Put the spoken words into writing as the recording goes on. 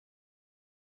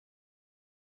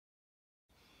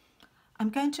I'm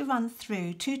going to run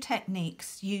through two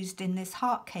techniques used in this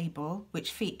heart cable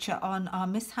which feature on our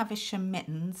Miss Havisham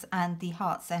mittens and the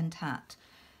Heart's End hat.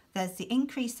 There's the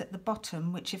increase at the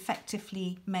bottom which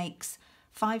effectively makes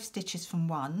 5 stitches from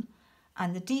 1,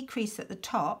 and the decrease at the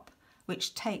top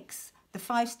which takes the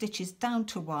 5 stitches down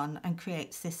to 1 and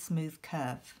creates this smooth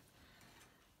curve.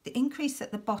 The increase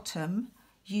at the bottom,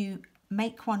 you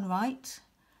make one right,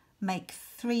 make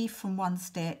 3 from 1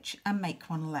 stitch and make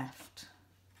one left.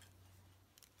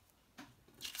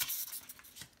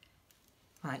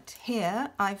 Right, here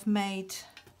I've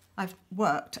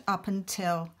worked up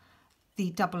until the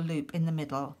double loop in the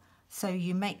middle. So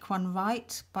you make one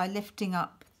right by lifting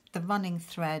up the running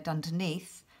thread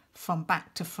underneath from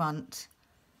back to front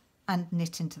and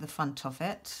knit into the front of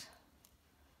it.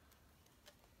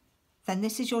 Then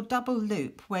this is your double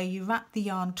loop where you wrap the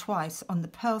yarn twice on the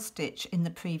purl stitch in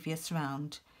the previous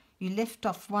round. You lift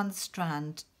off one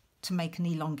strand to make an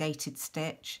elongated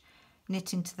stitch,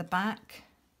 knit into the back,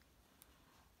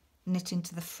 knit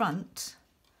into the front.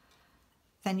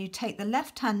 Then you take the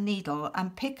left hand needle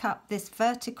and pick up this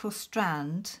vertical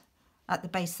strand at the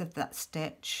base of that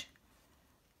stitch,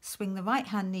 swing the right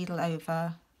hand needle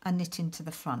over and knit into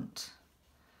the front.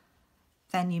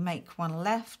 Then you make one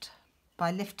left by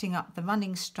lifting up the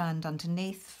running strand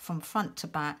underneath from front to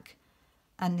back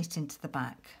and knit into the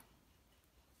back.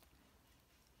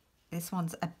 This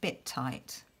one's a bit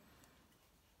tight.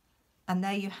 And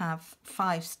there you have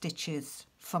 5 stitches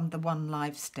from the one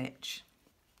live stitch.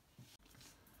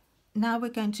 Now we're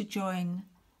going to join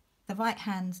the right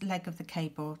hand leg of the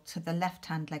cable to the left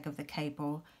hand leg of the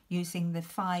cable using the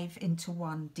 5 into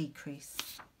 1 decrease.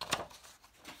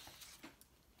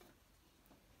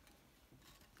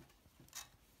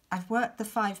 I've worked the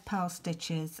 5 purl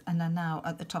stitches and are now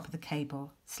at the top of the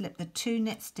cable. Slip the 2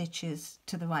 knit stitches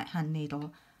to the right hand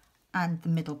needle and the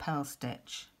middle purl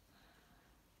stitch.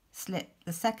 Slip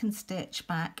the second stitch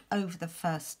back over the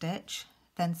first stitch,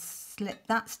 then slip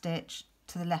that stitch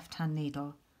to the left hand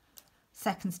needle.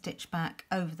 Second stitch back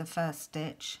over the first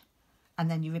stitch, and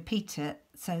then you repeat it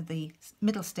so the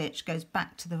middle stitch goes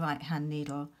back to the right hand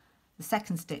needle, the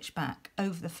second stitch back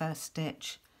over the first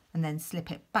stitch, and then slip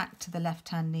it back to the left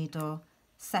hand needle,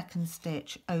 second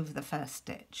stitch over the first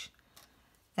stitch.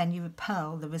 Then you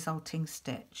purl the resulting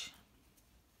stitch.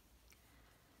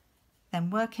 Then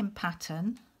work in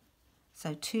pattern,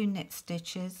 so 2 knit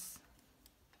stitches,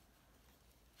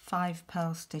 5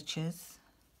 purl stitches,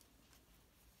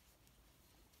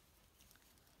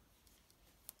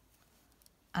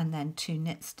 and then 2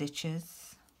 knit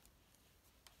stitches,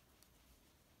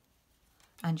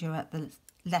 and you're at the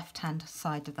left hand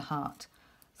side of the heart.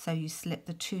 So you slip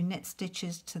the 2 knit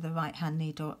stitches to the right hand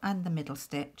needle and the middle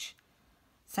stitch,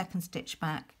 second stitch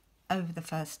back over the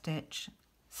first stitch,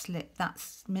 slip that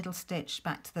middle stitch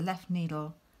back to the left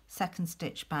needle, second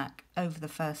stitch back over the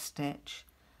first stitch,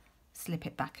 slip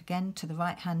it back again to the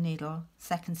right hand needle,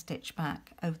 second stitch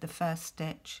back over the first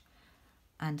stitch,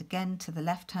 and again to the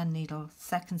left hand needle,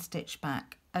 second stitch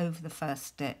back over the first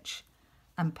stitch,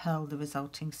 and purl the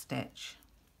resulting stitch.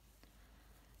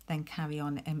 Then carry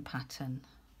on in pattern.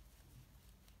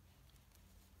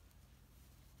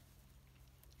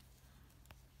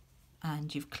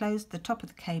 And you've closed the top of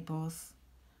the cables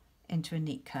into a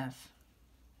neat curve.